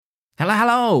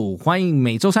Hello， 欢迎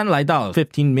每周三来到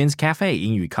 15Mins 咖啡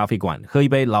英语咖啡馆，喝一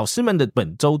杯老师们的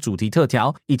本周主题特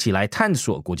调，一起来探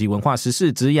索国际文化、时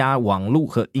事、职涯、网络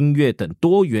和音乐等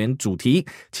多元主题，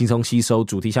轻松吸收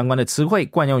主题相关的词汇、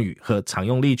惯用语和常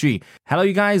用例句。Hello,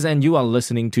 you guys, and you are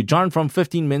listening to John from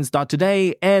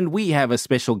 15Mins.today, and we have a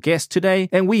special guest today,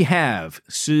 and we have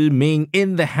 15Mins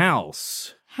in the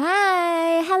house.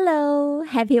 Hi, hello,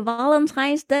 happy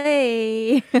Valentine's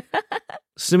Day.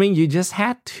 15Mins, you just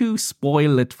had to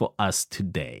spoil it for us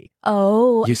today.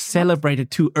 Oh. You celebrated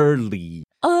too early.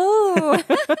 Oh.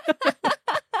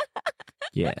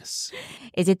 Yes.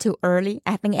 Is it too early?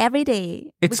 I think every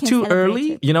day. It's too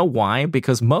early. You know why?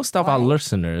 Because most of our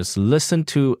listeners listen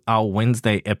to our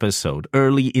Wednesday episode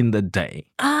early in the day.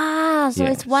 So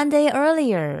Yes. it's one day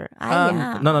earlier.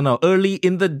 Yeah. No. Early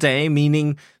in the day,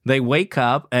 meaning they wake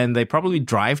up and they probably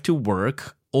drive to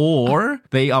work or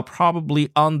they are probably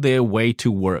on their way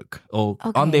to work or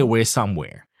on their way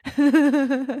somewhere.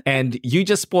 And you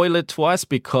just spoil it to us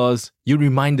because you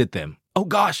reminded them. Oh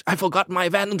gosh, I forgot my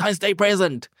Valentine's Day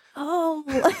present. Oh.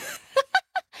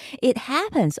 It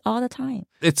happens all the time.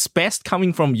 It's best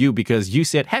coming from you because you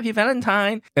said, Happy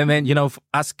Valentine. And then,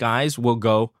 us guys will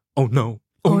go, oh no,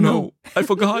 I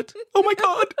forgot. Oh my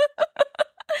God.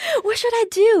 What should I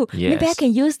do? Yes. Maybe I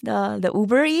can use the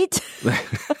Uber Eats.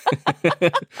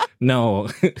 No.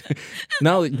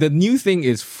 Now, the new thing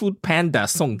is Food Panda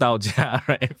送到家,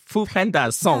 right? Food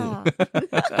Panda 送.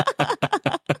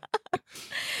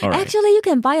 All right. Actually, you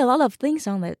can buy a lot of things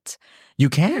on it. You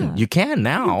can now. You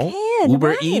can, Uber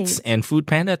right. Eats and Food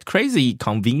Panda, crazy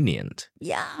convenient.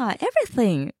 Yeah,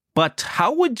 everything. But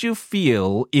how would you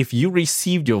feel if you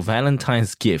received your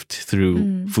Valentine's gift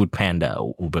through Food Panda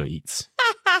or Uber Eats?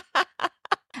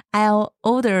 I'll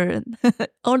order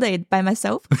it by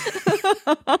myself.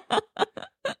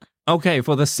 Okay,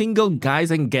 for the single guys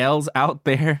and gals out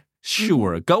there,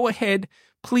 sure, go ahead,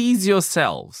 please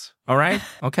yourselves. All right?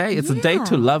 Okay, it's a day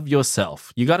to love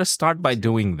yourself. You got to start by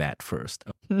doing that first.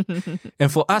 And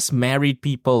for us married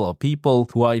people or people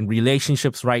who are in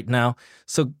relationships right now,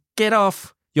 so get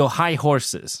off your high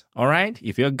horses, all right?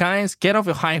 If you're guys, get off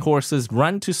your high horses,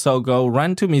 run to Sogo,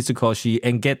 run to Mitsukoshi,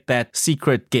 and get that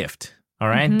secret gift, all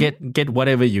right? Get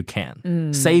whatever you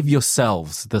can. Save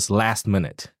yourselves this last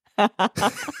minute.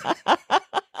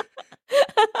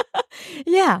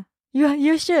 Yeah,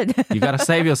 you should. You got to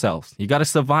save yourselves. You got to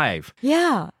survive.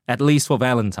 Yeah. At least for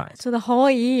Valentine's. So the whole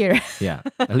year. Yeah,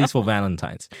 at least for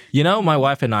Valentine's. My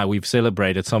wife and I, we've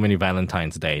celebrated so many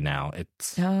Valentine's Day now.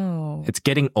 It's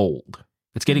getting old.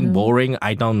 It's getting boring.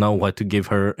 I don't know what to give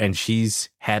her. And she's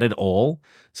had it all.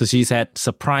 So she's had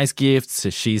surprise gifts.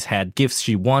 She's had gifts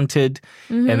she wanted.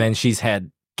 And then she's had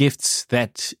gifts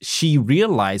that she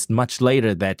realized much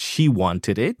later that she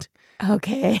wanted it.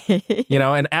 Okay.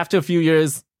 And after a few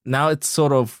years, now it's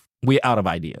sort of, we're out of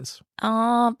ideas.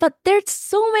 But there's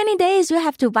so many days you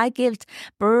have to buy gifts.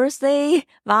 Birthday,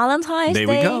 Valentine's Day.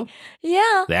 There we go.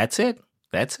 Yeah. That's it.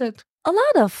 A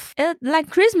lot of it, like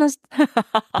Christmas.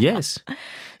 Yes.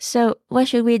 So what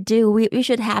should we do? We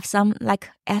should have some like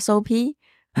SOP.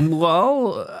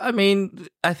 Well,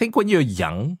 I think when you're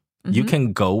young, you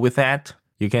can go with that.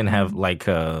 You can have like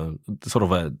a sort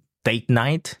of a date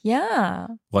night. Yeah.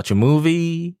 Watch a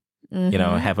movie,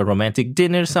 have a romantic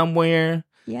dinner somewhere.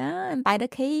 Yeah, and buy the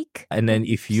cake. And then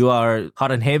if you are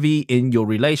hot and heavy in your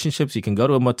relationships, you can go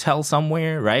to a motel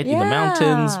somewhere, right? In the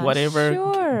mountains, whatever.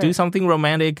 Sure. Do something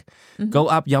romantic. Go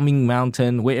up Yumming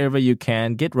Mountain, wherever you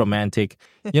can. Get romantic.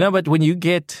 But when you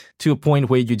get to a point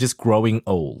where you're just growing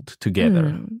old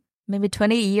together. Maybe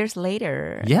 20 years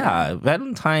later. Yeah,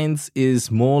 Valentine's is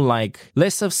more like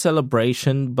less of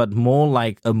celebration, but more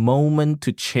like a moment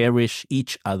to cherish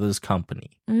each other's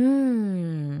company.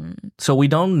 So we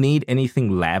don't need anything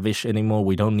lavish anymore.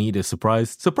 We don't need a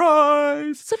surprise.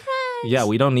 Yeah,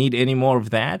 we don't need any more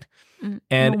of that.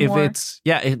 And if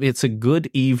it's a good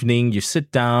evening, you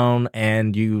sit down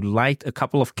and you light a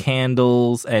couple of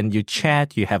candles and you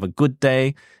chat, you have a good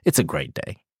day. It's a great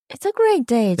day. It's a great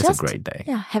day. It's a great day.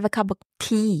 Yeah, have a cup of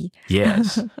tea.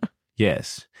 Yes.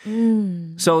 Yes.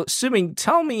 So, 15Mins,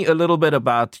 tell me a little bit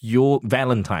about your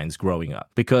Valentine's growing up.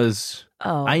 Because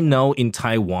I know in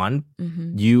Taiwan,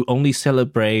 you only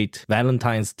celebrate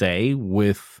Valentine's Day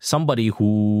with somebody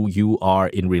who you are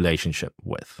in relationship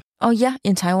with. Oh, yeah,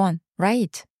 in Taiwan.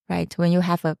 Right. When you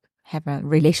have a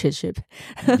relationship.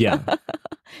 Yeah.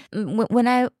 When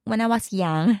I was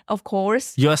young, of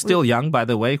course. You are still young, by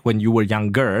the way, when you were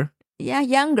younger. Yeah,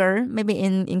 younger, maybe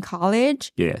in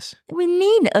college. Yes. We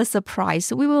need a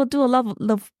surprise. We will do a lot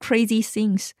of crazy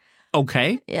things.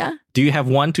 Okay. Yeah. Do you have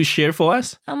one to share for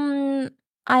us?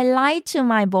 I lied to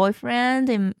my boyfriend,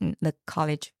 the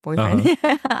college boyfriend.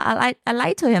 I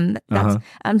lied to him that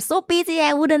I'm so busy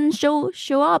I wouldn't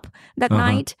show up that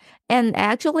night. And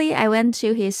actually, I went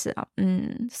to his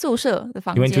宿舍的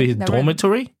房间. You went to his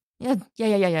dormitory? Yeah.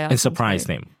 And surprised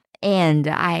him. And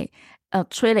I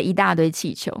吹了一大堆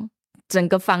气球，整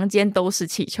个房间都是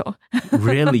气球.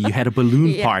 Really? You had a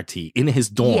balloon party in his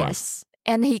dorm? Yes.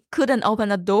 And he couldn't open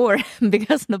the door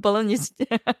because the balloon is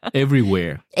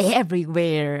everywhere.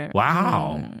 Everywhere.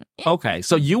 Wow. Okay,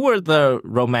 so you were the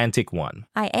romantic one.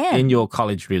 I am. In your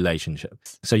college relationship.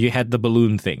 So you had the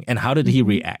balloon thing. And how did he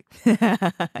react?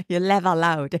 He laughed out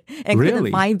loud and really?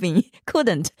 Couldn't find me.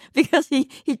 Couldn't because he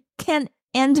can't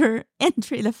enter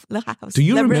the house. Do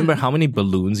you remember how many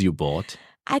balloons you bought?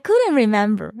 I couldn't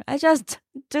remember. I just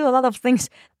do a lot of things.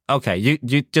 Okay, you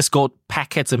just got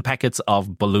packets and packets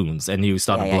of balloons and you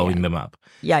started blowing them up.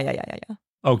 Yeah.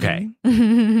 Okay.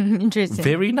 Interesting.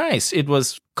 Very nice. It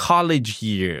was college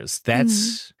years.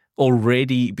 That's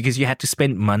already because you had to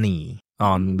spend money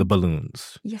on the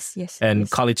balloons. Yes. And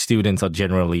college students are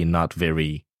generally not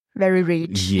very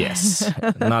rich. Yes.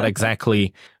 Not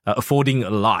exactly affording a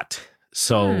lot.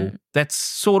 So that's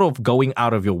sort of going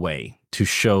out of your way to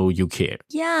show you care.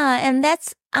 Yeah, and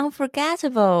that's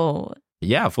unforgettable.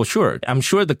 Yeah, for sure. I'm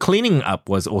sure the cleaning up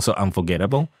was also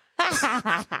unforgettable.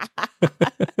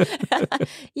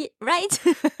 Right?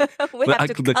 We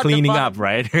have to the cleaning up,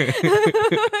 right?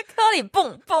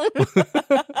 Boom.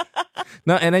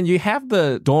 No, and then you have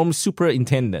the dorm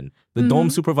superintendent. The dorm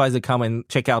supervisor come and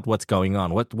check out what's going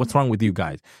on. What's wrong with you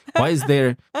guys? Why is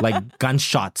there like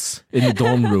gunshots in the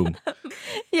dorm room?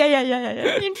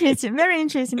 Yeah. Interesting. Very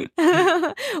interesting.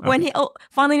 When he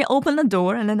finally opened the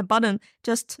door and then the button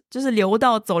就是流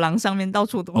到走廊上面到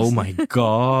处都是. Oh my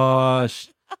gosh.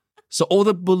 So all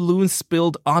the balloons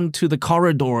spilled onto the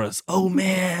corridors. Oh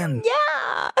man.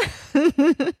 Yeah.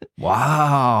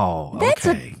 Wow. That's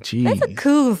a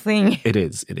cool thing. It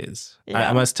is. Yeah.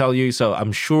 I must tell you, so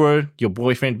I'm sure your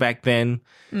boyfriend back then,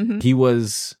 he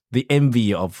was the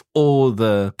envy of all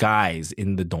the guys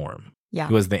in the dorm. Yeah.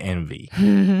 He was the envy.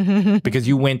 Because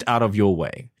you went out of your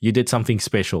way. You did something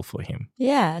special for him.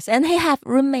 Yes, and he have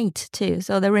roommate too.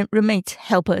 So the roommate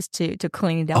help us to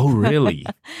clean it up. Oh, really?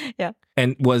 Yeah.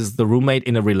 And was the roommate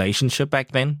in a relationship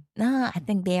back then? No, I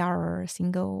think they are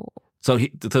single. So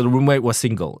the roommate was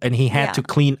single and he had to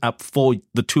clean up for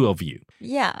the two of you.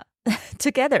 Yeah,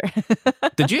 together.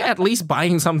 Did you at least buy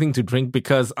him something to drink?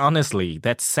 Because honestly,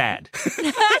 that's sad.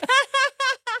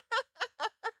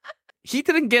 He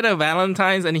didn't get a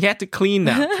Valentine's and he had to clean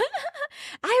up.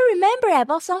 I remember I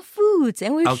bought some foods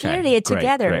and we shared it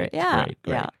together. Great.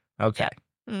 Yeah. Okay.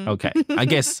 Okay. I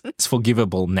guess it's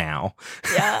forgivable now.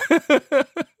 Yeah.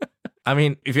 I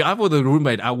mean, if I were the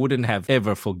roommate, I wouldn't have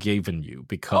ever forgiven you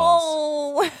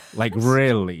because, like,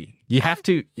 really, you have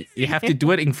to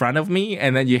do it in front of me,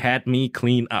 and then you had me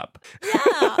clean up. Yeah,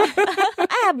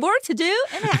 I have work to do,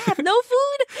 and I have no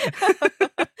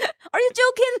food. Are you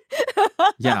joking?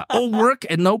 Yeah, all work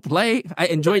and no play. I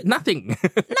enjoyed nothing.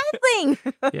 Nothing.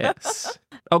 Yes.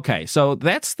 Okay, so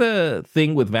that's the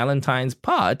thing with Valentine's.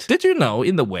 But did you know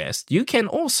in the West, you can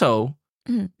also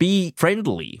be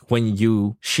friendly when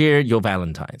you share your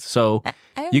Valentine's. So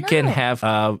you can have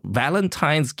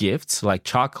Valentine's gifts like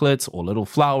chocolates or little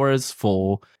flowers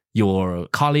for your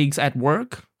colleagues at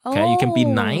work. Okay, you can be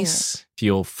nice to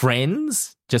your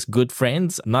friends, just good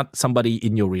friends, not somebody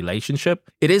in your relationship.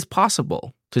 It is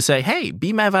possible to say, hey,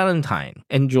 be my Valentine.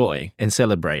 Enjoy and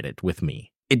celebrate it with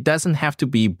me. It doesn't have to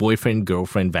be boyfriend,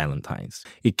 girlfriend Valentine's.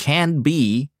 It can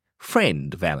be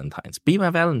friend Valentine's. Be my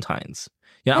Valentine's.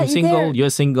 You know, I'm single, you're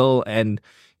single, and,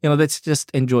 you know, let's just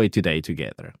enjoy today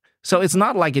together. So it's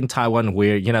not like in Taiwan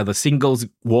where, you know, the singles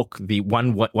walk the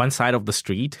one side of the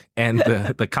street and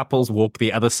the couples walk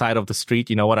the other side of the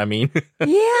street. You know what I mean?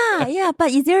 Yeah.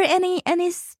 But is there any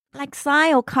like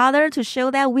sign or color to show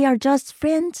that we are just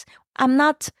friends? I'm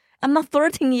not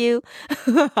flirting you.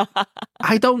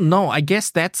 I don't know. I guess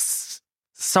that's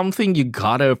something you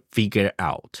gotta figure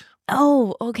out.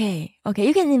 Oh, okay.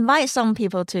 You can invite some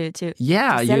people to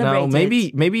yeah, you know,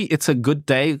 maybe it's a good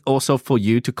day also for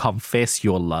you to confess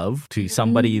your love to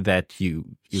somebody that you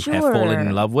have fallen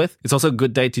in love with. It's also a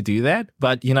good day to do that.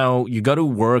 But, you know, you go to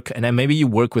work and then maybe you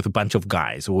work with a bunch of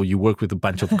guys or you work with a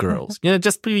bunch of girls. You know,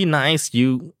 just be nice.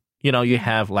 You know, you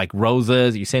have like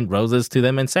roses. You send roses to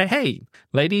them and say, hey,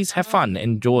 ladies, have fun.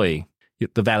 Enjoy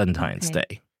the Valentine's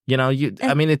Day. You know,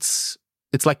 I mean, it's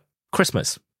like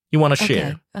Christmas. You want to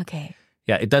share. Okay.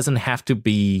 Yeah, it doesn't have to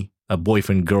be a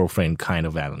boyfriend-girlfriend kind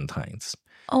of Valentine's.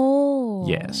 Oh.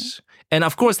 Yes. And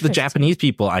of course, the Japanese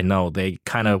people, I know, they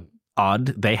kind of odd.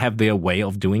 They have their way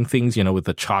of doing things, with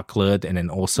the chocolate and then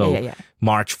also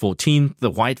March 14th,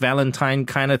 the white Valentine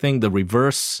kind of thing, the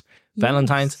reverse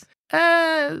Valentine's.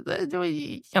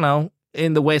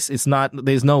 In the West,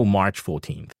 there's no March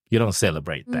 14th. You don't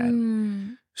celebrate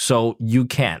that. So you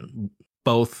can.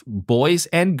 Both boys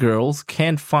and girls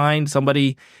can find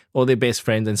somebody or their best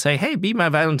friends and say, hey, be my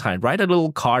Valentine. Write a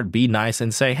little card, be nice,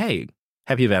 and say, hey,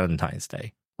 happy Valentine's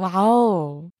Day.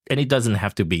 Wow. And it doesn't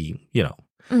have to be,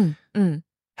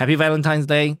 happy Valentine's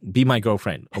Day, be my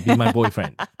girlfriend or be my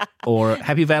boyfriend. Or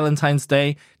happy Valentine's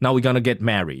Day, now we're going to get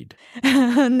married.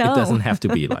 No. It doesn't have to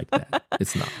be like that.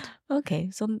 It's not.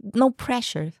 Okay, so no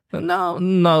pressure.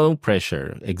 No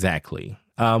pressure, exactly.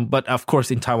 But of course,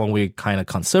 in Taiwan, we're kind of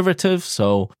conservative.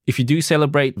 So if you do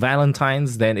celebrate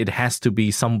Valentine's, then it has to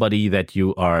be somebody that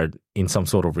you are in some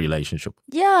sort of relationship.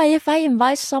 Yeah, if I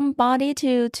invite somebody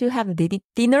to have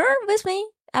dinner with me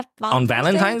on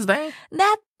Valentine's Day,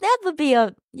 that would be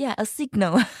a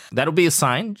signal. That would be a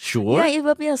sign, sure. Yeah, it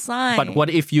would be a sign. But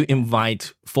what if you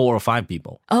invite 4 or 5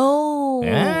 people? Oh,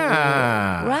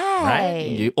 yeah,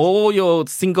 right. All your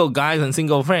single guys and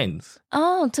single friends.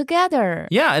 Oh, together.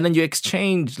 Yeah, and then you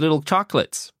exchange little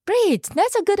chocolates. Great,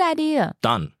 that's a good idea.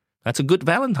 Done. That's a good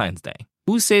Valentine's Day.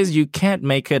 Who says you can't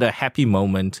make it a happy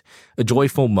moment, a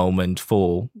joyful moment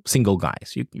for single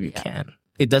guys? You can.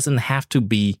 It doesn't have to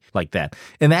be like that.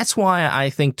 And that's why I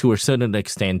think to a certain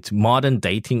extent, modern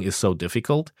dating is so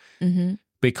difficult. Mm-hmm.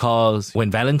 Because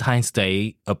when Valentine's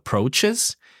Day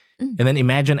approaches, and then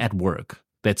imagine at work,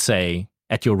 let's say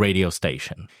at your radio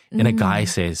station, and a guy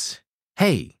says,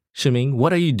 hey, Shiming,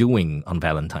 what are you doing on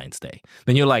Valentine's Day?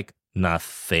 Then you're like,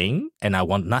 nothing, and I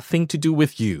want nothing to do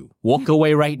with you. Walk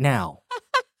away right now.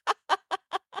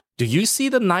 Do you see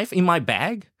the knife in my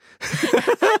bag?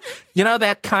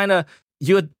 That kind of,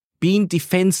 you're being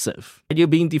defensive. You're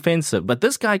being defensive. But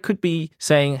this guy could be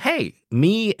saying, hey,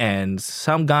 me and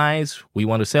some guys, we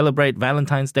want to celebrate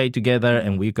Valentine's Day together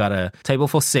and we've got a table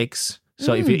for 6.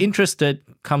 So if you're interested,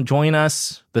 come join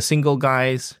us, the single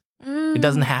guys. It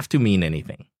doesn't have to mean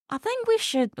anything. I think we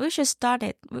should start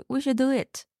it. We should do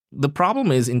it. The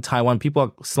problem is in Taiwan, people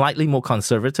are slightly more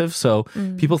conservative. So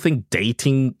people think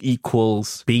dating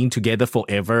equals being together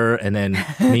forever and then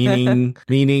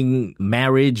meaning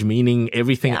marriage, meaning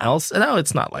everything else. No,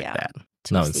 it's not like that.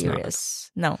 Too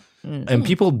serious. Not. No. And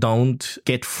people don't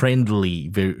get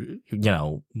friendly,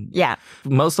 Yeah.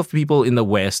 Most of the people in the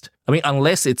West,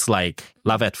 unless it's like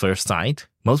love at first sight,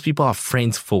 most people are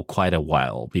friends for quite a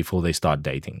while before they start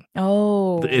dating.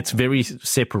 Oh. It's very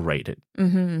separated.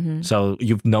 So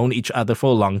you've known each other for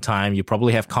a long time. You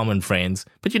probably have common friends,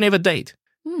 but you never date.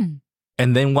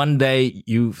 And then one day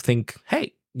you think,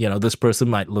 hey, this person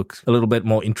might look a little bit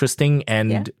more interesting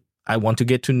and I want to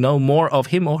get to know more of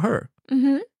him or her.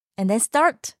 And then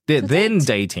start. Then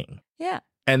dating. Yeah.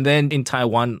 And then in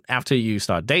Taiwan, after you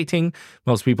start dating,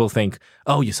 most people think,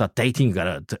 oh, you start dating, you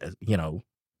gotta,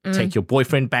 take your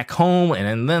boyfriend back home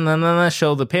and then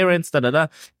show the parents,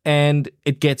 and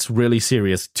it gets really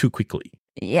serious too quickly.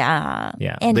 Yeah.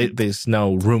 Yeah. And there's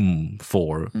no room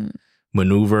for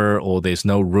maneuver or there's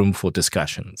no room for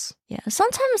discussions. Yeah.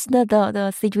 Sometimes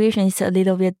the situation is a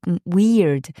little bit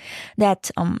weird that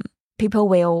people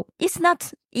will, it's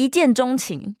not 一见钟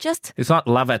情, just... It's not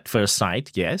love at first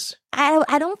sight, yes.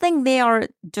 I don't think they are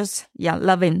just,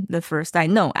 loving the first sight.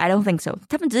 No, I don't think so.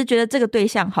 他们只是觉得这个对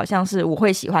象好像是我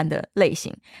会喜欢的类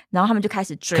型，然后他们就开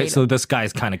始追了。Okay, so this guy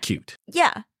is kind of cute.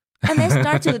 Yeah. And they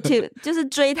start to 就是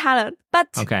追他了. But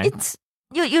it's...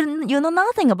 You know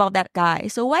nothing about that guy,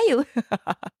 so why you...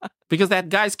 Because that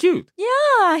guy's cute.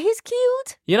 Yeah, he's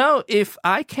cute. If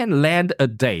I can land a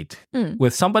date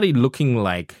with somebody looking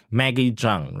like Maggie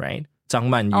Zhang, right? Zhang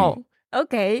Manyu. Oh,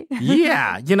 okay.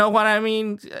 Yeah, you know what I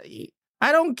mean?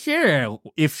 I don't care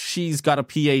if she's got a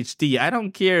PhD. I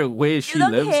don't care where she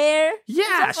lives. You don't care?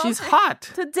 Yeah, she's hot.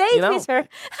 To date with her.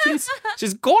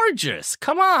 she's gorgeous.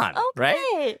 Come on,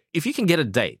 right? If you can get a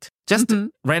date, just a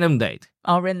random date.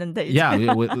 Oh, random date.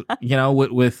 Yeah,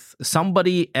 with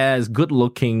somebody as good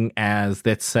looking as,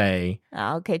 let's say.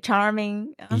 Okay,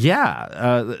 charming.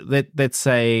 Yeah, let's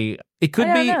say it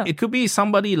could be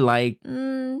somebody like.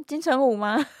 金城武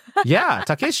吗? Yeah,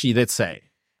 Takeshi, let's say.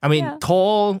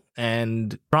 Tall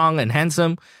and strong and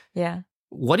handsome. Yeah.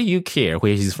 What do you care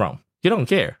where he's from? You don't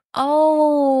care.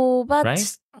 Oh, but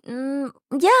right?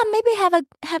 Maybe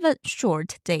have a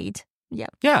short date. Yeah.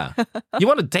 Yeah. You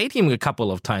want to date him a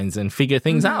couple of times and figure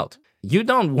things out. You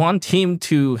don't want him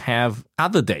to have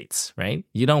other dates, right?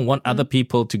 You don't want other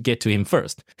people to get to him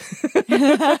first.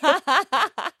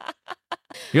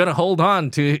 You got to hold on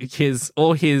to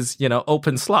all his,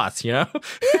 open slots, Yeah.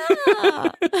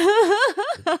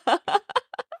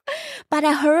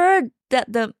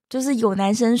 就是有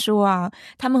男生说啊，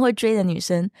他们会追的女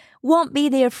生 won't be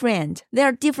their friend.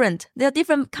 They're different. They're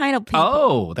different kind of people.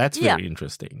 Oh, that's very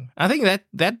interesting. I think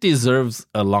that deserves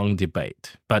a long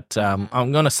debate, but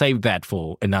I'm going to save that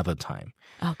for another time.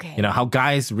 Okay. You know, how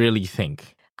guys really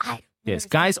think. Yes,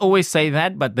 guys always say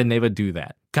that, but they never do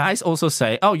that. Guys also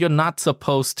say, oh, you're not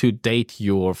supposed to date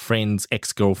your friend's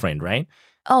ex-girlfriend, right?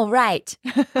 Oh, right.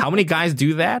 How many guys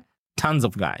do that? Tons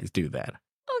of guys do that.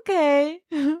 Okay.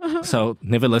 So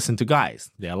never listen to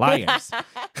guys. They're liars.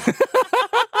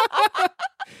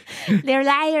 They're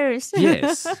liars.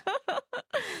 Yes.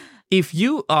 If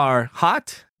you are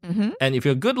hot and if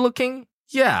you're good looking,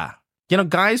 yeah. You know,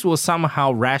 guys will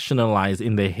somehow rationalize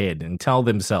in their head and tell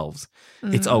themselves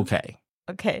it's okay.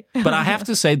 Okay. But I have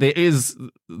to say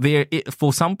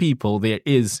for some people, there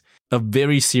is a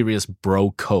very serious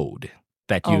bro code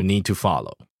that you need to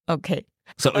follow. Okay.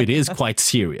 So it is quite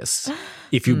serious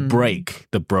if you break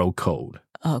the bro code.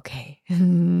 Okay.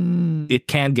 It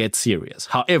can get serious.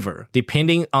 However,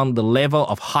 depending on the level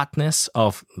of hotness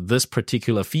of this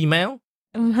particular female,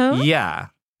 yeah.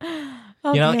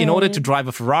 Okay. You know, in order to drive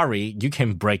a Ferrari, you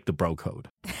can break the bro code.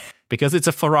 Because it's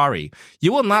a Ferrari.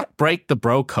 You will not break the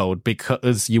bro code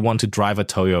because you want to drive a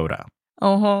Toyota.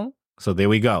 So there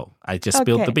we go. I just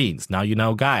spilled the beans. Now you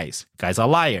know guys. Guys are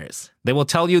liars. They will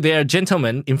tell you they're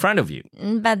gentlemen in front of you.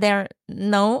 But they're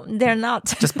not.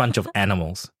 Just a bunch of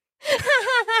animals.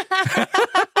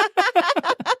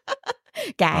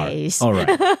 Guys. All right.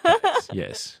 Guys.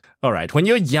 Yes. All right. When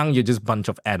you're young, you're just a bunch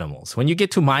of animals. When you get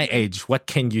to my age, what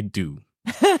can you do?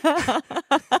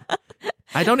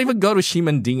 I don't even go to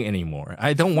Ximending anymore.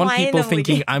 I don't want people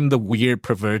thinking I'm the weird,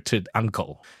 perverted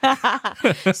uncle.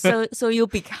 So you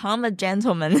become a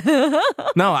gentleman.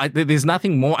 No, there's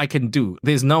nothing more I can do.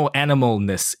 There's no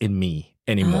animalness in me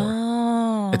anymore.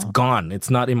 Oh. It's gone. It's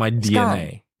not in my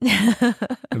DNA.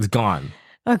 It's gone.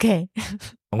 Okay.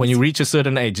 When you reach a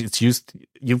certain age,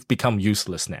 you've become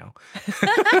useless now.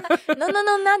 No,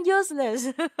 not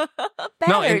useless. Better,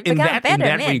 no, in that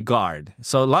man. regard.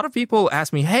 So a lot of people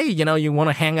ask me, hey, you know, you want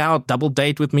to hang out, double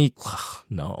date with me?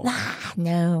 No.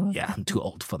 No. Yeah, I'm too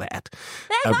old for that.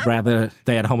 I'd rather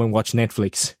stay at home and watch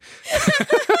Netflix.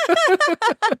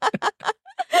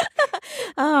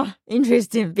 Oh,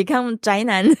 interesting. Become 宅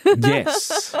男.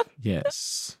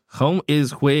 Yes. Home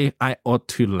is where I ought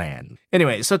to land.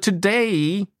 Anyway, so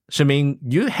today, Shiming,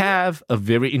 you have a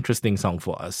very interesting song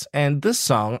for us. And this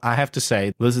song, I have to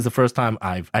say, this is the first time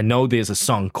I know there's a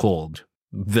song called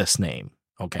this name.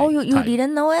 Okay. Oh, you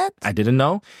didn't know it? I didn't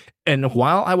know. And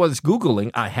while I was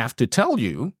Googling, I have to tell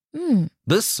you,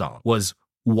 this song was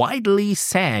widely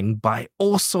sang by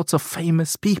all sorts of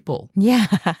famous people. Yeah.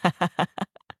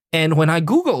 And when I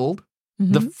Googled,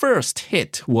 the first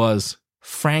hit was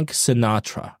Frank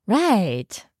Sinatra.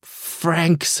 Right.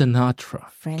 Frank Sinatra.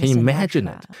 Can you imagine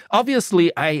it?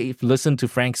 Obviously, I've listened to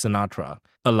Frank Sinatra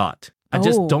a lot. I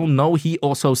just don't know he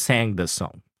also sang this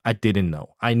song. I didn't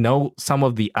know. I know some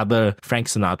of the other Frank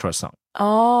Sinatra songs.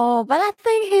 Oh, but I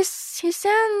think he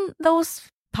sang those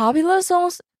popular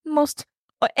songs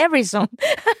or every song.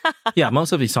 Yeah,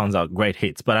 most of his songs are great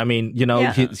hits. But I mean, you know,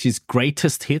 his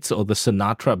greatest hits or the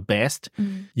Sinatra best,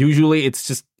 usually it's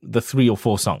just the 3 or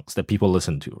 4 songs that people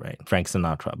listen to, right? Frank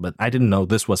Sinatra. But I didn't know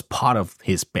this was part of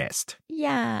his best.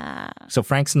 Yeah. So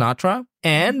Frank Sinatra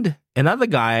and another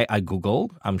guy I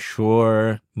Googled. I'm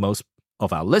sure most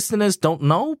of our listeners don't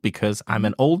know because I'm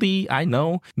an oldie, I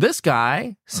know. This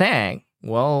guy sang,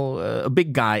 a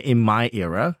big guy in my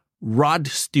era, Rod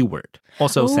Stewart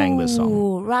also sang this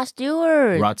song. Rod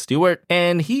Stewart. Rod Stewart.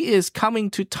 And he is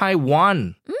coming to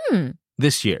Taiwan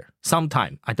this year,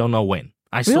 sometime. I don't know when.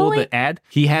 I saw the ad.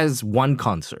 He has one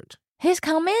concert. He's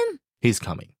coming? He's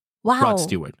coming. Wow. Rod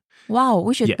Stewart. Wow,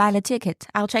 we should buy the ticket.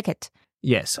 I'll check it.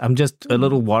 Yes, I'm just a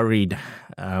little worried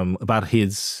about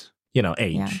his,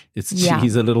 age. Yeah.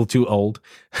 He's a little too old.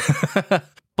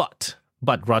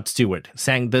 But Rod Stewart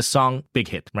sang this song, big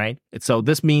hit, right? So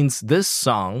this means this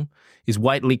song is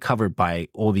widely covered by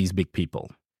all these big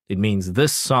people. It means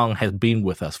this song has been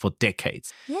with us for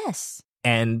decades. Yes.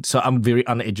 And so I'm very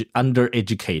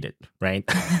undereducated, right?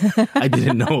 I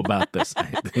didn't know about this.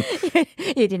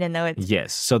 You didn't know it.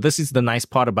 Yes. So this is the nice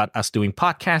part about us doing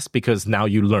podcasts because now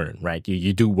you learn, right?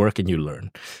 You do work and you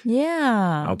learn.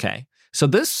 Yeah. Okay. So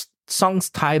this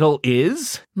song's title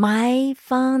is My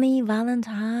Funny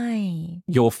Valentine.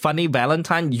 Your Funny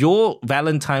Valentine. Your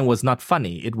Valentine was not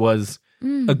funny. It was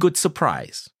a good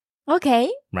surprise.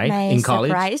 Okay. Right? Nice. In college.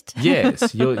 Surprised.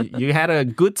 Yes. You had a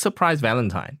good surprise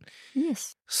Valentine.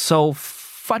 Yes. So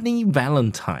Funny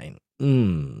Valentine.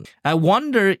 I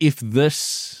wonder if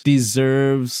this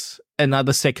deserves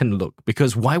another second look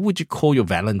because why would you call your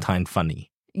Valentine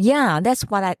funny? Yeah, that's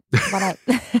what I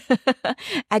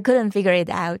I couldn't figure it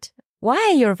out.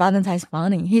 Why your Valentine's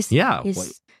funny? He's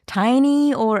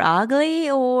tiny or ugly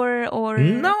or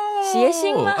No. 谐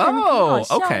星吗？Oh, 很好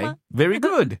笑吗？ okay. Very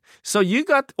good. So you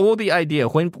got all the idea.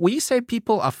 When we say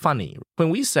people are funny, when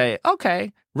we say,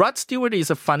 okay, Rod Stewart is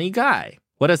a funny guy.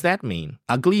 What does that mean?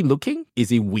 Ugly looking? Is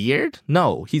he weird?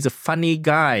 No, he's a funny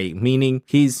guy, meaning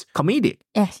he's comedic.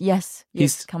 Yes,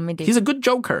 comedic. He's a good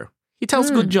joker. He tells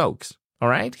good jokes. All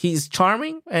right? He's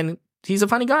charming and he's a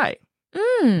funny guy.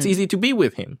 It's easy to be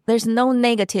with him. There's no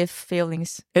negative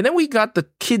feelings. And then we got the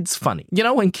kids funny. You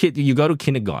know, when you go to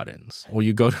kindergartens or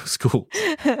you go to school.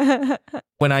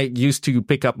 When I used to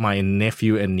pick up my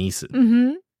nephew and nieces.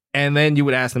 Mm-hmm. And then you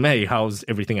would ask them, hey, how's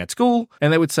everything at school?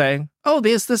 And they would say, oh,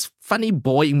 there's this funny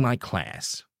boy in my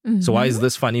class. Mm-hmm. So why is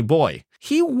this funny boy?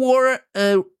 He wore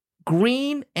a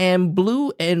green and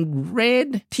blue and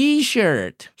red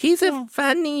t-shirt. He's a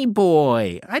funny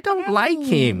boy. I don't like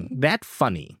him. That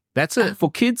funny. That's it. For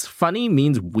kids, funny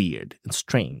means weird and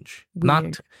strange,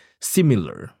 not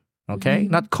similar, okay?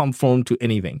 Not conform to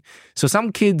anything. So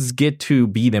some kids get to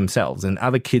be themselves and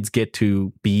other kids get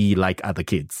to be like other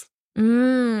kids.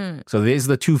 So there's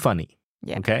the two funny,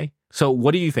 okay? So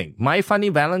what do you think? My Funny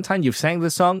Valentine, you've sang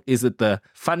the song. Is it the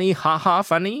funny, haha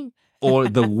funny or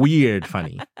the weird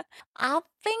funny? I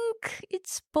think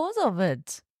it's both of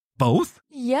it. Both?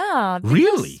 Yeah.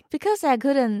 Really? Because I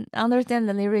couldn't understand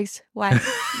the lyrics. Why?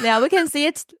 Yeah, we can see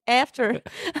it after.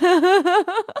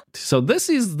 So this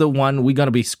is the one we're going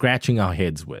to be scratching our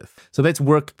heads with. So let's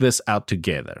work this out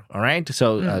together. All right?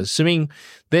 So assuming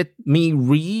let me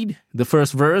read the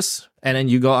first verse and then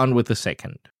you go on with the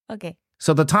second. Okay.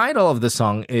 So the title of the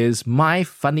song is My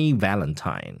Funny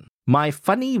Valentine. My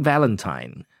Funny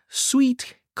Valentine.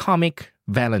 Sweet comic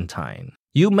Valentine.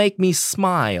 You make me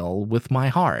smile with my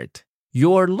heart.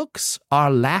 Your looks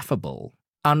are laughable,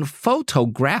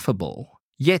 unphotographable,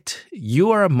 yet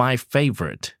you are my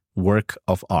favorite work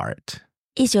of art.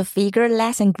 Is your figure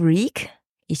less than Greek?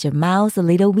 Is your mouth a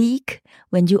little weak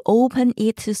when you open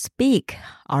it to speak?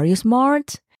 Are you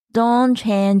smart? Don't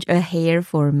change a hair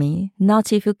for me,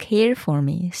 not if you care for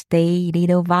me. Stay,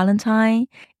 little Valentine.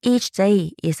 Each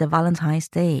day is a Valentine's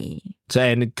Day. So,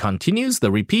 and it continues,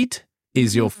 the repeat.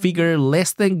 Is your figure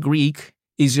less than Greek?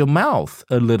 Is your mouth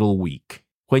a little weak?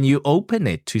 When you open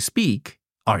it to speak,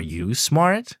 are you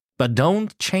smart? But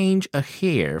don't change a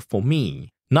hair for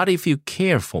me, not if you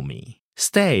care for me.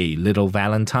 Stay, little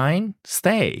Valentine,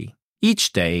 stay.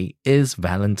 Each day is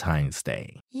Valentine's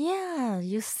Day. Yeah,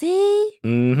 you see?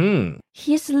 Mm-hmm.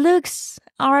 His looks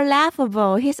are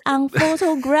laughable. He's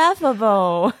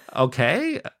unphotographable.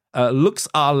 Okay. Looks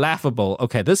are laughable.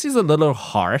 Okay, this is a little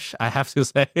harsh, I have to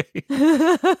say.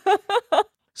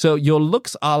 So your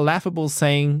looks are laughable,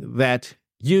 saying that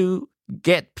you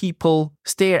get people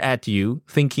stare at you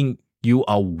thinking you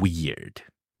are weird,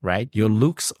 right? Your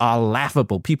looks are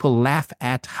laughable. People laugh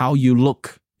at how you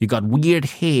look. You got weird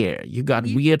hair. You got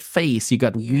weird face. You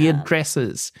got weird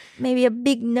dresses. Maybe a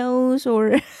big nose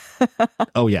or...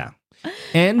 Oh, yeah.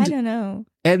 And I don't know.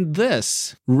 And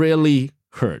this really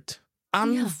hurt.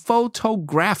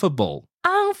 Unphotographable.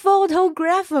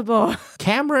 Unphotographable.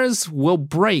 Cameras will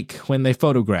break when they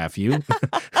photograph you.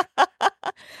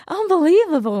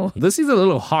 Unbelievable. This is a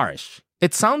little harsh.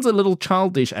 It sounds a little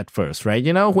childish at first, right?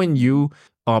 You know, when you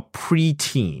are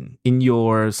preteen, in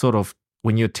your sort of,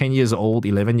 when you're 10 years old,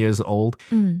 11 years old,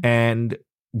 and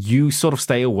you sort of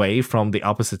stay away from the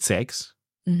opposite sex,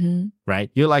 right?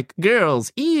 You're like,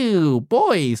 girls, ew,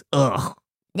 boys, ugh.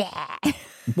 Yeah.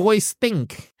 Boys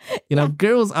stink. You know,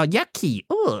 girls are yucky.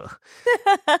 Ugh.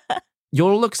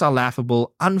 Your looks are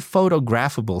laughable.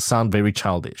 Unphotographable sound very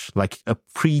childish, like a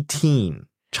preteen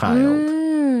child.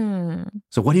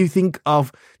 So what do you think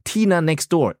of Tina next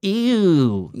door?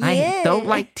 Ew, I don't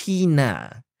like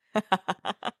Tina.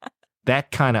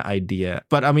 That kind of idea.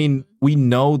 But I mean, we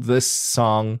know this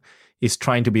song is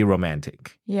trying to be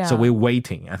romantic. Yeah. So we're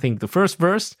waiting. I think the first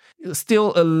verse is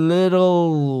still a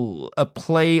little a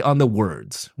play on the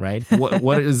words, right?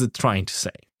 What is it trying to say?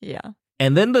 Yeah.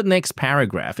 And then the next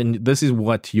paragraph, and this is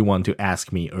what you want to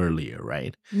ask me earlier,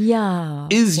 right? Yeah.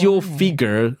 Is your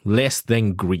figure less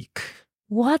than Greek?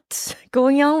 What's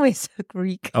going on with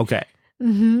Greek? Okay.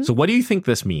 So what do you think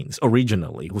this means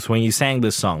originally when you sang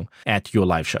this song at your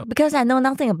live show? Because I know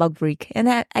nothing about Greek and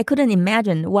I couldn't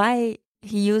imagine why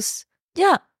he used...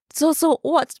 Yeah. So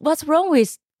what's wrong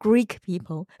with Greek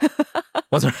people?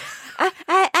 What's wrong?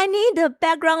 I need the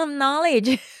background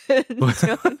knowledge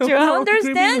to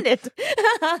understand it.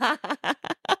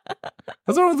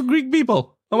 What's wrong with Greek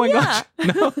people? Oh my gosh.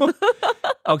 No.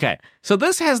 Okay, so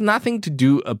this has nothing to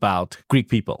do about Greek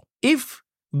people. If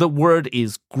the word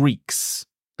is Greeks,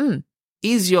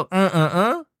 is your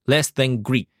less than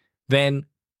Greek, then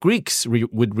Greeks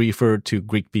would refer to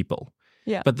Greek people.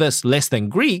 Yeah. But this less than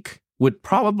Greek would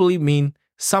probably mean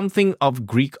something of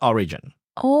Greek origin.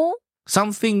 Oh.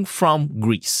 Something from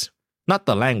Greece. Not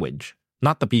the language,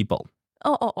 not the people.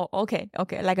 Oh, okay.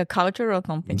 Like a culture or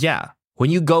something. Yeah. When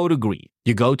you go to Greece,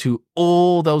 you go to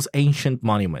all those ancient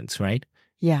monuments, right?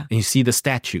 Yeah. And you see the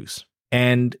statues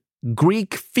and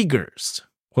Greek figures.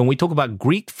 When we talk about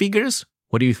Greek figures,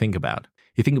 what do you think about?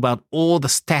 You think about all the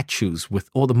statues with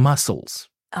all the muscles.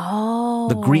 Oh.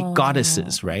 The Greek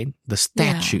goddesses, right? The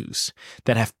statues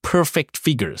that have perfect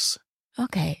figures.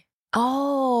 Okay.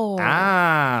 Oh.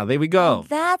 There we go.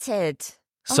 That's it.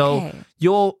 So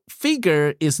your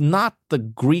figure is not the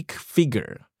Greek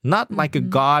figure, not like a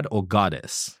god or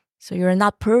goddess. So you're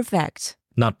not perfect.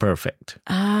 Not perfect.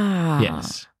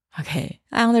 Yes. Okay.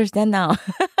 I understand now.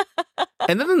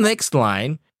 And then the next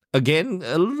line, again,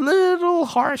 a little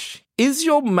harsh. Is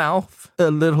your mouth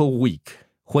a little weak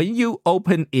when you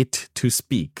open it to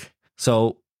speak?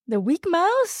 So the weak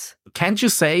mouth? Can't you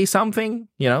say something?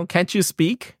 Can't you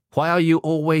speak? Why are you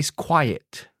always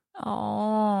quiet?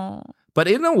 Oh. But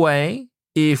in a way,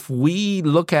 if we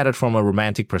look at it from a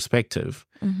romantic perspective,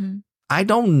 I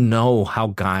don't know how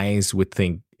guys would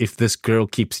think if this girl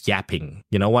keeps yapping.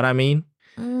 You know what I mean?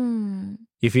 When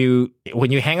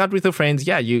you hang out with your friends,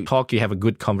 you talk, you have a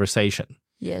good conversation.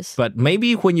 Yes. But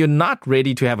maybe when you're not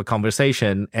ready to have a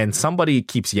conversation and somebody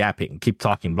keeps yapping, keep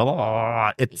talking, blah, blah,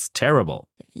 blah, it's terrible.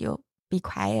 You'll be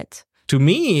quiet. To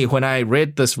me, when I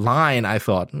read this line, I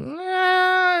thought,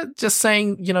 just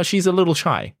saying, she's a little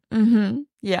shy.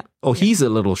 Yeah. Or he's a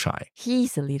little shy.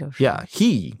 He's a little shy. Yeah,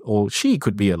 he or she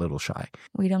could be a little shy.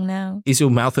 We don't know. Is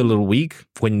your mouth a little weak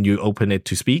when you open it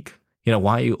to speak?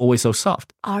 Why are you always so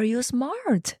soft? Are you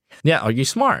smart? Yeah, are you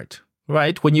smart?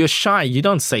 Right? When you're shy, you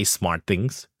don't say smart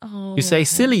things. Oh. You say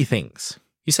silly things.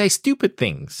 You say stupid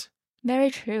things. Very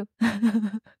true.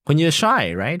 When you're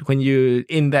shy, right? When you're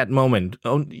in that moment,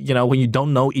 when you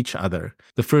don't know each other,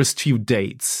 the first few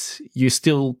dates, you're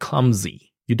still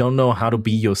clumsy. You don't know how to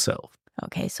be yourself.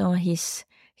 Okay, so he's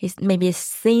maybe a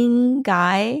thin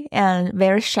guy and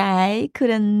very shy,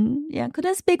 couldn't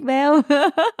speak well.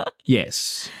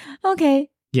 Yes. Okay.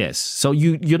 Yes. So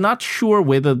you're not sure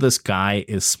whether this guy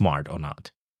is smart or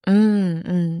not.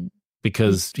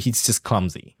 Because he's just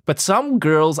clumsy. But some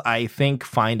girls, I think,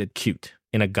 find it cute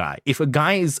in a guy. If a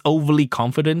guy is overly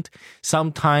confident,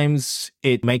 sometimes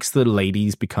it makes the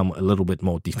ladies become a little bit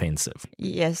more defensive.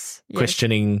 Yes.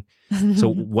 Questioning.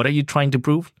 So what are you trying to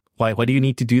prove? Why do you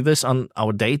need to do this on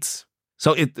our dates?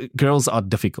 So girls are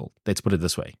difficult. Let's put it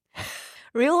this way.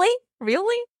 Really?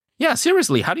 Yeah,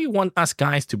 seriously. How do you want us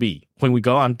guys to be when we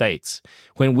go on dates?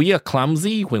 When we are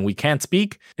clumsy, when we can't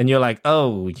speak, and you're like,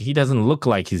 oh, he doesn't look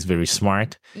like he's very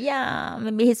smart. Yeah,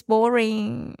 maybe he's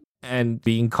boring. And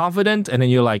being confident, and then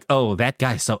you're like, oh, that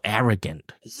guy's so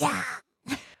arrogant. Yeah.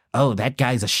 Oh, that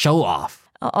guy's a show-off.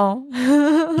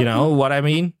 Uh-oh. You know what I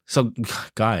mean? So,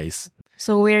 guys.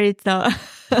 So where is the...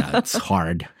 It's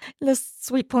hard. The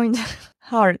sweet point.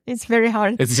 Hard. It's very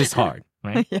hard. It's just hard.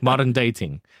 Right? Yeah. Modern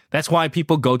dating. That's why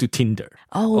people go to Tinder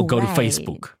or go to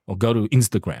Facebook or go to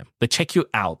Instagram. They check you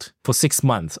out for 6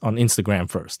 months on Instagram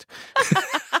first.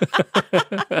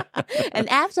 And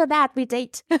after that, we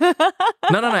date. No.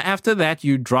 After that,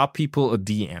 you drop people a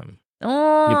DM.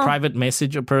 Oh. You private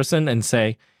message a person and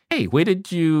say, hey, where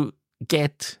did you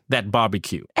get that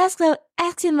barbecue? Ask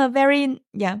him a very,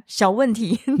 小问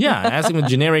题. Yeah, ask him a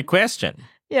generic question.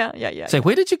 Yeah. Say,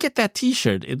 where did you get that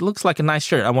t-shirt? It looks like a nice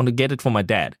shirt. I want to get it for my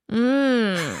dad.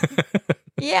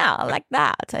 Yeah, like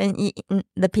that. And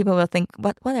the people will think,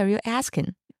 what are you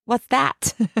asking? What's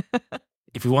that?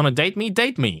 If you want to date me,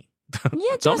 date me.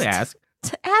 Yeah, Don't ask.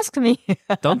 Ask me.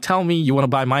 Don't tell me you want to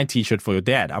buy my t-shirt for your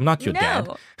dad. I'm not your dad.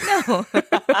 No.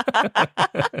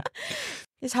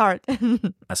 It's hard.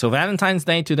 So Valentine's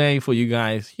Day today for you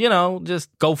guys, just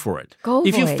go for it.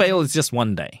 If you fail, it's just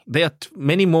one day. There are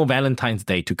many more Valentine's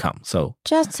Day to come. So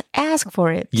just ask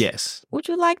for it. Yes. Would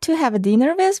you like to have a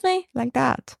dinner with me? Like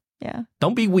that. Yeah.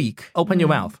 Don't be weak. Open your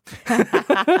mouth.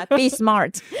 Be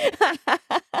smart.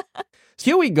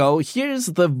 Here we go. Here's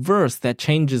the verse that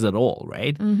changes it all,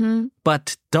 right? Mm-hmm.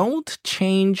 But don't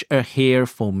change a hair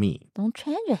for me. Don't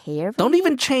change a hair for Don't me?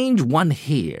 even change one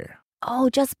hair.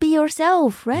 Oh, just be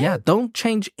yourself, right? Yeah, don't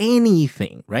change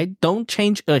anything, right? Don't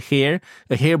change a hair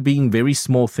being very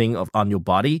small thing on your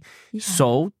body. Yeah.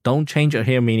 So don't change a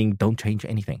hair, meaning don't change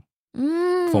anything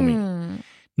for me.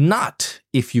 Not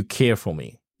if you care for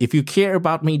me. If you care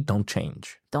about me, don't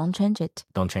change. Don't change it.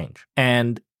 Don't change.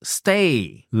 And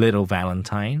stay, little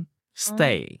Valentine,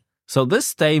 stay. So this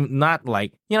stay, not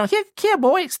like, here,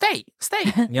 boy, stay.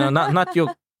 Not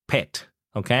your pet,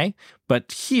 okay?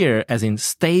 But here, as in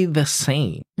stay the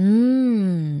same.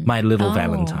 My little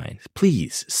Valentine,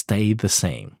 please stay the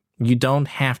same. You don't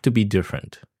have to be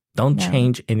different. Don't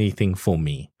change anything for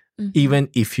me, even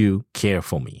if you care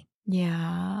for me.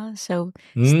 Yeah, so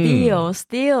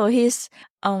still he's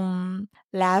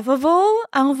laughable,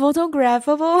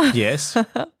 unphotographable. Yes,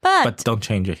 but don't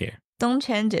change your hair. Don't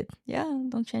change it. Yeah,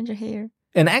 don't change your hair.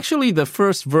 And actually, the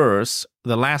first verse,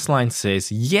 the last line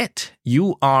says, yet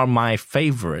you are my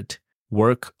favorite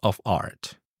work of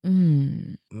art.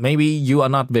 Maybe you are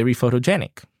not very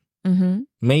photogenic.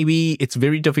 Maybe it's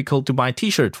very difficult to buy a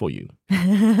t-shirt for you.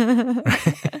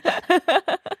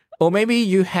 Or maybe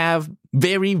you have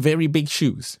very, very big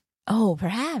shoes. Oh,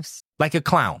 perhaps. Like a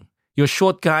clown. You're a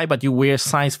short guy, but you wear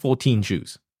size 14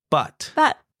 shoes. But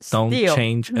don't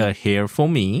change a hair for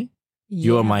me. Yeah.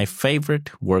 You're my favorite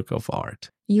work of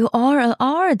art. You are an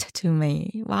art to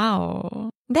me. Wow.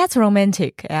 That's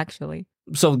romantic, actually.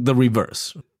 So the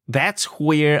reverse. That's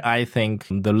where I think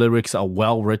the lyrics are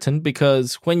well written,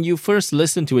 because when you first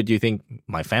listen to it, you think,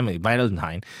 my family,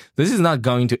 Valentine, this is not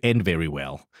going to end very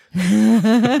well.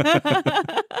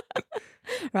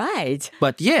 Right.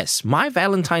 But yes, my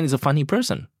Valentine is a funny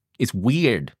person. It's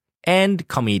weird and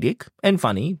comedic and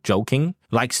funny, joking,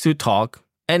 likes to talk,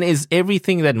 and is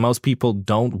everything that most people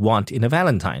don't want in a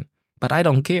Valentine. But I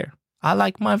don't care. I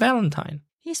like my Valentine.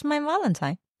 He's my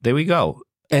Valentine. There we go.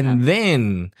 And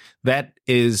then that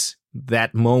is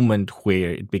that moment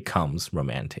where it becomes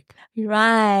romantic.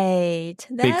 Right.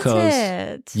 That's because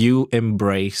it. You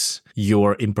embrace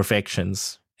your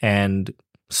imperfections. And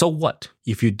so what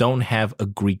if you don't have a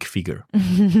Greek figure?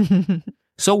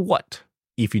 So what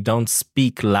if you don't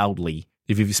speak loudly,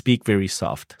 if you speak very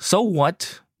soft? So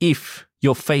what if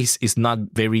your face is not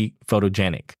very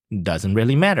photogenic? Doesn't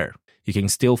really matter. You can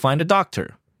still find a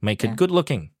doctor. Make it good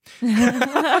looking.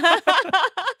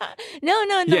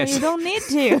 No, Yes. You don't need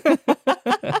to.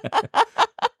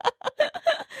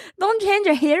 Don't change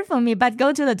your hair for me, but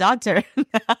go to the doctor.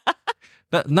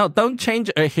 No, don't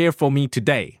change a hair for me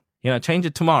today. Change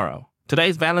it tomorrow.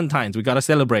 Today's Valentine's. We got to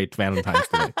celebrate Valentine's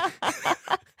today.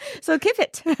 So keep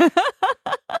it.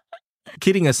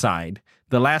 Kidding aside,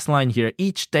 the last line here,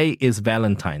 each day is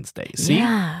Valentine's Day. See?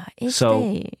 Yeah, each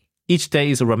day. Each day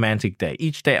is a romantic day.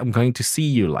 Each day I'm going to see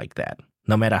you like that.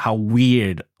 No matter how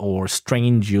weird or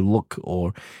strange you look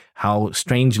or how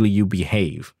strangely you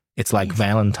behave. It's like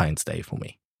Valentine's Day for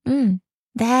me.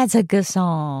 That's a good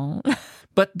song.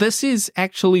 But this is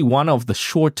actually one of the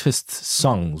shortest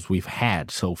songs we've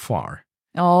had so far.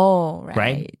 Oh,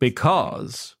 right.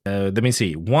 Because, let me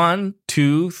see, 1,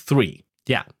 2, 3.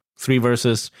 Yeah, 3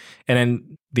 verses. And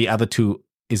then the other 2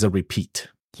 is a repeat.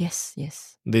 Yes.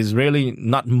 There's really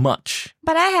not much.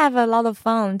 But I have a lot of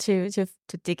fun to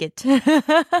dig it.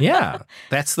 Yeah,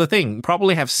 that's the thing.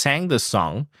 Probably have sang this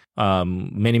song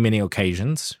many, many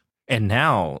occasions. And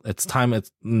now it's time.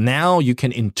 Now you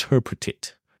can interpret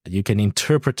it. You can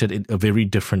interpret it in a very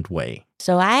different way.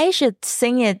 So I should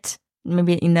sing it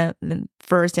maybe in the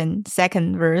first and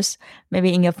second verse,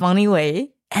 maybe in a funny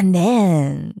way. And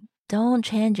then don't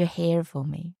change your hair for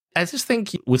me. I just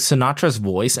think with Sinatra's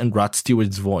voice and Rod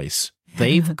Stewart's voice,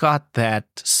 they've got that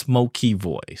smoky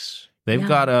voice. They've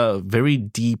got a very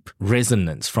deep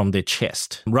resonance from their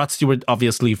chest. Rod Stewart,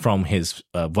 obviously, from his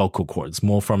vocal cords,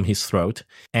 more from his throat.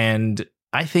 And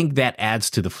I think that adds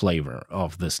to the flavor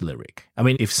of this lyric. I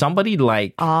mean, if somebody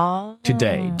like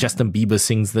today, Justin Bieber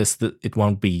sings this, it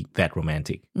won't be that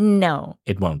romantic. No.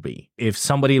 It won't be. If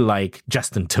somebody like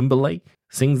Justin Timberlake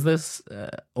sings this,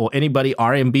 or anybody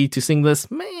R&B to sing this,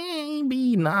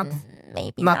 maybe not.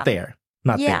 Maybe not there.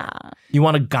 Not there. You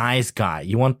want a guy's guy.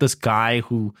 You want this guy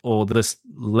or this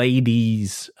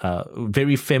lady's,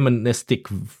 very feministic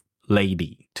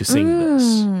lady to sing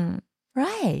this.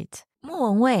 Right.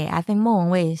 Mo Wen-wei. I think Mo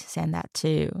Wen-wei sang that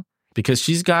too. Because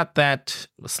she's got that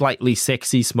slightly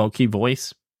sexy, smoky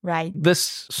voice. Right.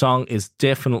 This song is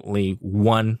definitely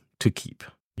one to keep.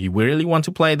 You really want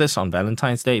to play this on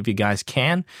Valentine's Day if you guys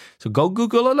can. So go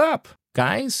Google it up,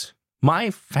 guys.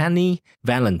 My Fanny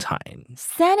Valentine.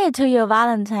 Send it to your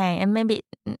Valentine and maybe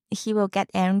he will get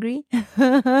angry.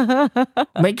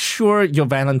 Make sure your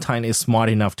Valentine is smart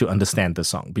enough to understand the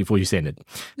song before you send it.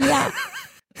 Yeah,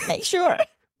 make sure.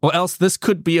 Or else this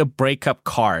could be a breakup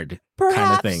card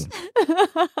kind of thing.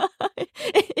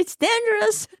 It's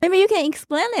dangerous. Maybe you can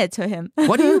explain it to him.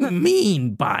 What do you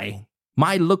mean by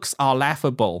my looks are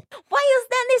laughable? Why you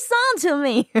send this song to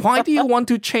me? Why do you want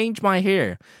to change my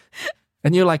hair?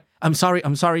 And you're like, I'm sorry.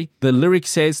 The lyric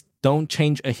says, don't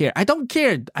change a hair. I don't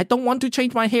care. I don't want to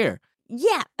change my hair.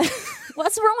 Yeah.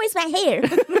 What's wrong with my hair?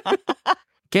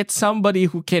 Get somebody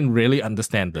who can really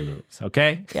understand the lyrics,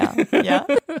 okay? Yeah.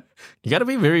 You got to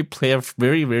be very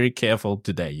very careful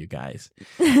today, you guys.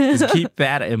 Just keep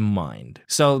that in mind.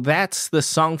 So that's the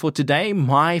song for today,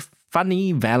 My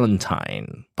Funny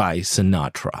Valentine by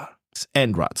Sinatra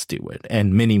and Rod Stewart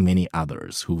and many, many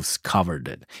others who've covered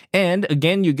it. And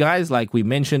again, you guys, like we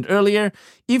mentioned earlier,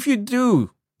 if you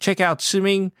do check out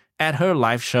Shiming at her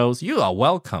live shows, you are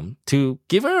welcome to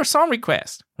give her a song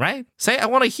request, right? Say, I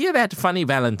want to hear that Funny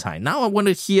Valentine. Now I want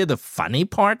to hear the funny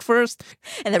part first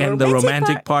and the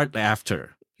romantic part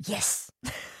after. Yes.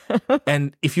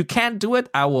 And if you can't do it,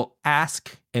 I will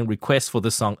ask and request for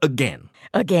the song again.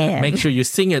 Make sure you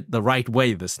sing it the right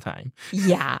way this time.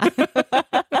 Yeah.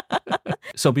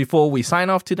 So before we sign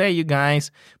off today, you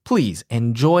guys, please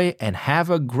enjoy and have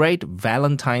a great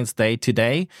Valentine's Day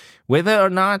today. Whether or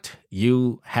not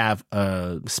you have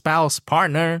a spouse,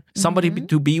 partner, somebody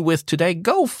to be with today,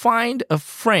 go find a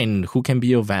friend who can be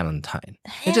your Valentine.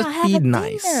 And just be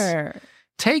nice. Dinner.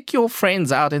 Take your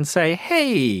friends out and say,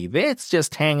 hey, let's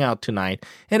just hang out tonight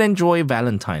and enjoy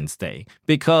Valentine's Day,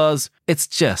 because it's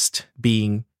just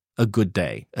being a good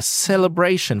day, a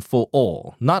celebration for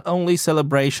all, not only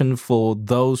celebration for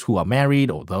those who are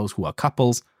married or those who are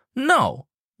couples. No,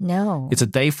 it's a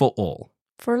day for all.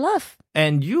 For love.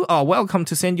 And you are welcome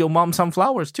to send your mom some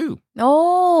flowers too.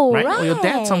 Oh, right. Or your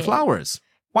dad some flowers.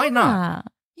 Why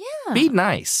not? Yeah. Be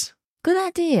nice. Good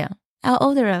idea. I'll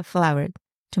order a flower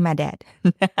to my dad.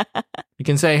 You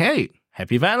can say, hey,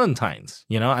 happy Valentine's.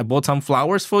 I bought some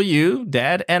flowers for you,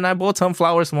 Dad, and I bought some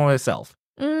flowers for myself.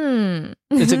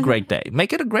 It's a great day.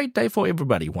 Make it a great day for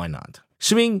everybody. Why not?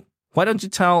 Shiming, why don't you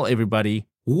tell everybody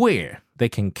where they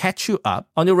can catch you up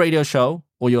on your radio show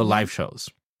or your live shows?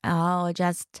 Oh,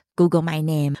 just Google my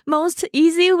name. Most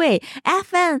easy way.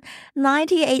 FM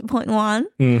 98.1.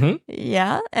 Mm-hmm.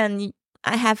 Yeah, and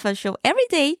I have a show every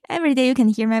day. Every day you can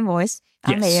hear my voice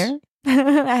on there.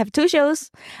 I have 2 shows.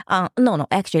 No,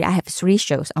 actually, I have 3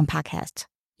 shows on podcast.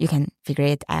 You can figure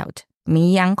it out.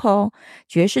 名医养口,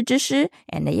 爵士知识,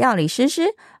 and 药理诗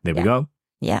诗. There we go.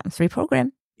 Yeah, 3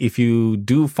 programs. If you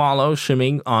do follow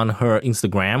Shiming on her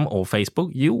Instagram or Facebook,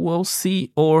 you will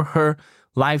see all her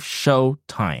live show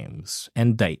times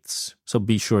and dates. So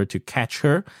be sure to catch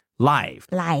her live.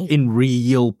 In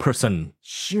real person.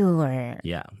 Sure.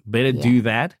 Yeah, better do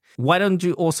that. Why don't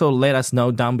you also let us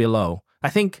know down below? I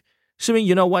think, Shiming,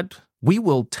 you know what? We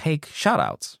will take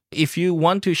shout-outs. If you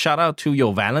want to shout out to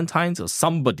your Valentines or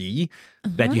somebody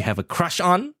that you have a crush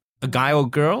on, a guy or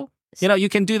girl, you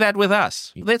can do that with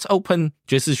us. Let's open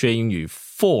爵士学英语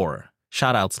for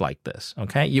shout-outs like this,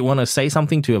 okay? You want to say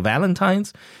something to your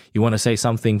Valentines, you want to say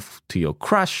something to your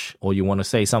crush, or you want to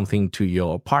say something to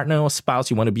your partner or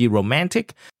spouse, you want to be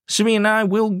romantic, Shimi and I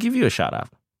will give you a shout-out.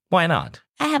 Why not?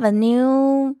 I have a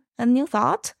new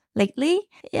thought lately.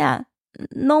 Yeah.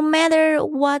 No matter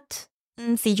what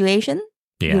situation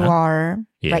you are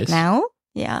right now,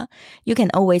 you can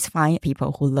always find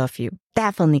people who love you.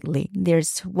 Definitely.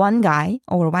 There's one guy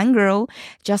or one girl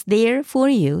just there for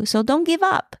you. So don't give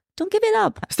up. Don't give it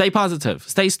up. Stay positive.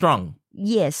 Stay strong.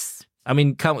 Yes. I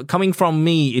mean, coming from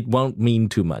me, it won't mean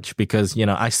too much because,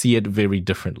 I see it very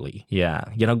differently. Yeah.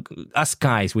 Us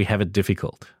guys, we have it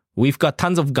difficult. We've got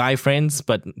tons of guy friends,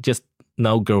 but just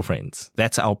no girlfriends.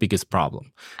 That's our biggest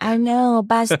problem. I know,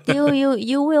 but still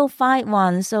you will find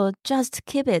one. So just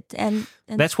keep it. And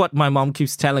that's what my mom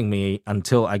keeps telling me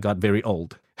until I got very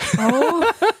old.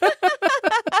 Oh.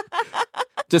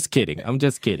 Just kidding. I'm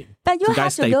just kidding. But you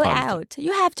have to go positive. out.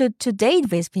 You have to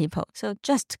date with people. So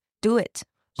just do it.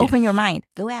 Open your mind.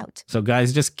 Go out. So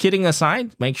guys, just kidding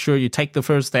aside, make sure you take the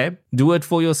first step. Do it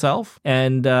for yourself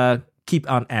and keep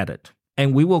on at it.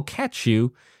 And we will catch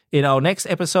you in our next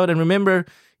episode. And remember,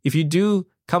 if you do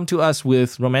come to us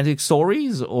with romantic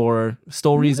stories or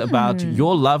stories about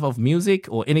your love of music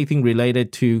or anything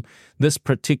related to this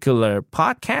particular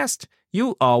podcast,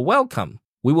 you are welcome.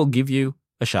 We will give you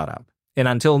a shout out. And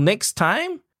until next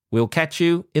time, we'll catch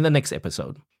you in the next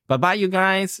episode. Bye-bye, you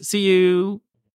guys. See you.